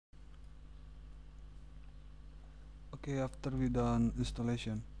Okay, after we done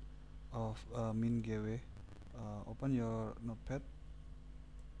installation of min gateway, open your notepad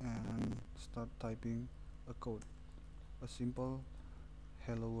and start typing a code, a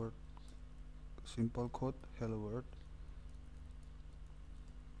hello world simple code hello world.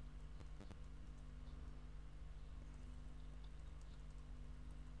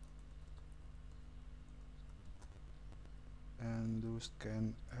 And do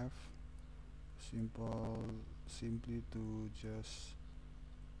scan F, simply to just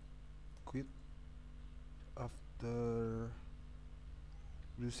quit after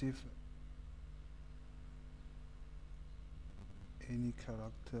receive any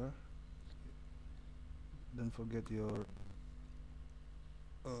character. Don't forget your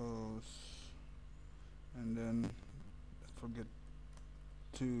and then don't forget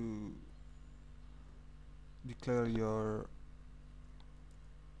to declare your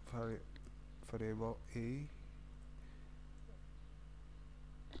variable a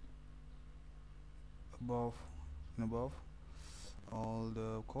above above all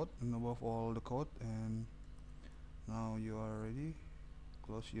the code. And now you are ready.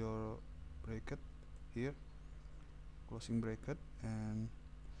 Close your bracket here, closing bracket, and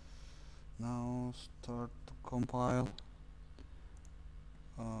now start to compile.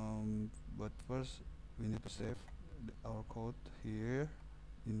 But first we need to save our code here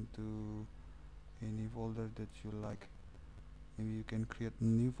into any folder that you like. Maybe you can create a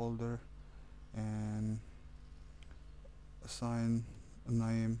new folder and assign a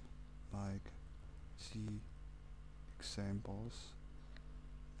name like C examples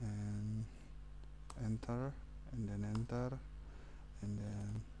and enter, and then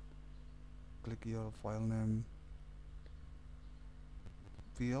click your file name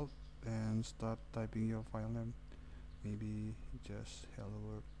field and start typing your file name, maybe just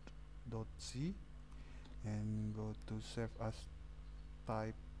helloworld.c, and go to save as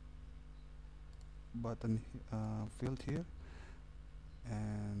type button field here,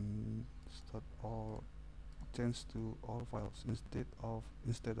 and start all change to all files instead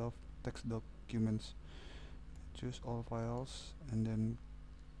of text documents. Choose all files and then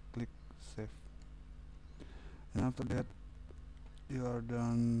click save. And after that you are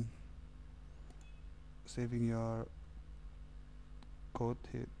done saving your code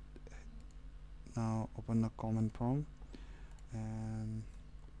here. Now open a command prompt and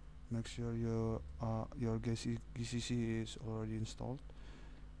make sure your GCC is already installed.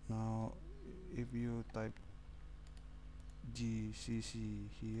 Now if you type GCC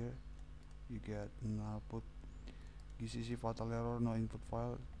here, you get an output GCC fatal error, no input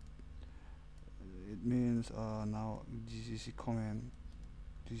file. It means now GCC command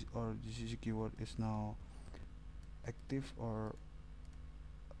or GCC keyword is now active or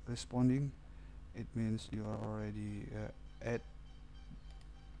responding. It means you are already add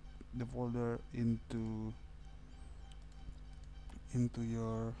the folder into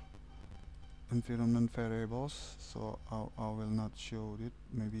your environment variables. So I will not show it.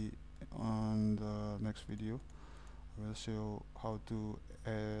 Maybe on the next video I will show how to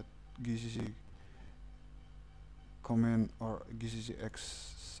add GCC command or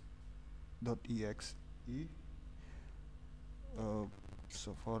GCCx.exe.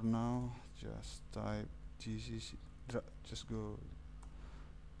 So for now, just type GCC. Just go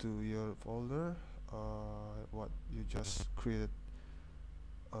to your folder, what you just created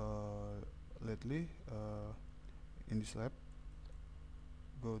lately in this lab.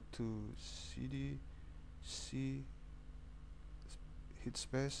 Go to cd c, hit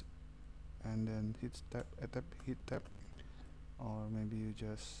space, and then hit tab, or maybe you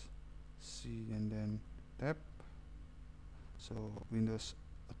just C and then tab. So Windows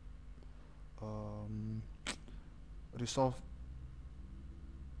resolve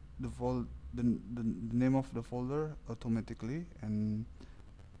the name of the folder automatically, and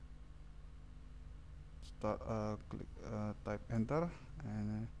start type enter,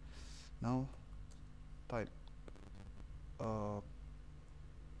 and now type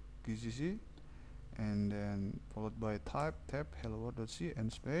GCC and then followed by tab hello world.c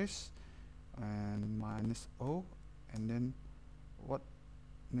and space and -o, and then what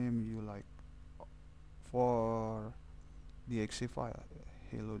name you like for the exe file.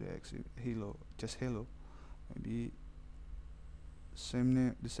 Hello, just hello, maybe the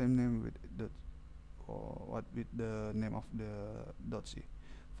same name with the with the name of the .c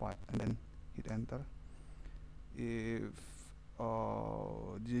file, and then hit enter. If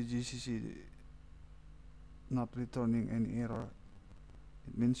the GCC not returning any error,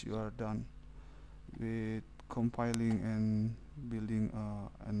 it means you are done with compiling and building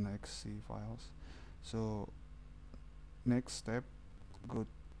an exe files. So next step, go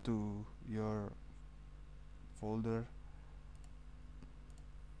to your folder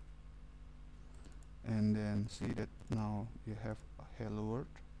and then see that now you have a hello world,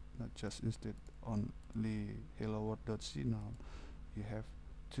 not just instead only hello world.c. Now you have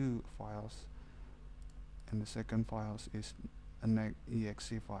two files, and the second files is an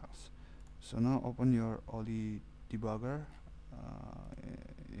exe files. So now open your Ollydbg debugger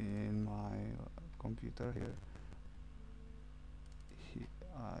in my computer here.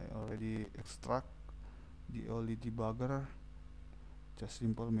 I already extract the Ollydbg debugger. Just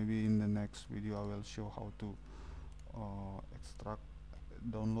simple. Maybe in the next video I will show how to extract,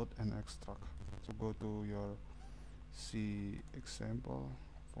 download and extract. So go to your C example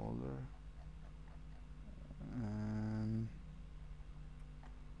folder and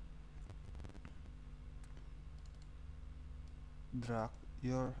drag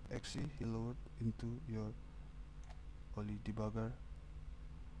your exe hello world into your Ollydbg debugger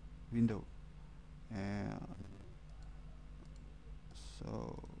window, and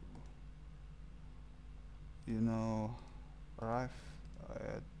so you now arrive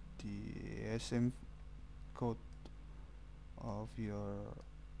at the SM code of your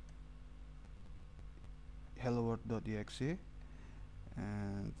hello world.exe,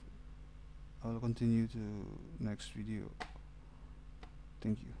 and I will continue to next video.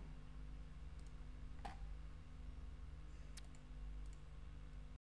 Thank you.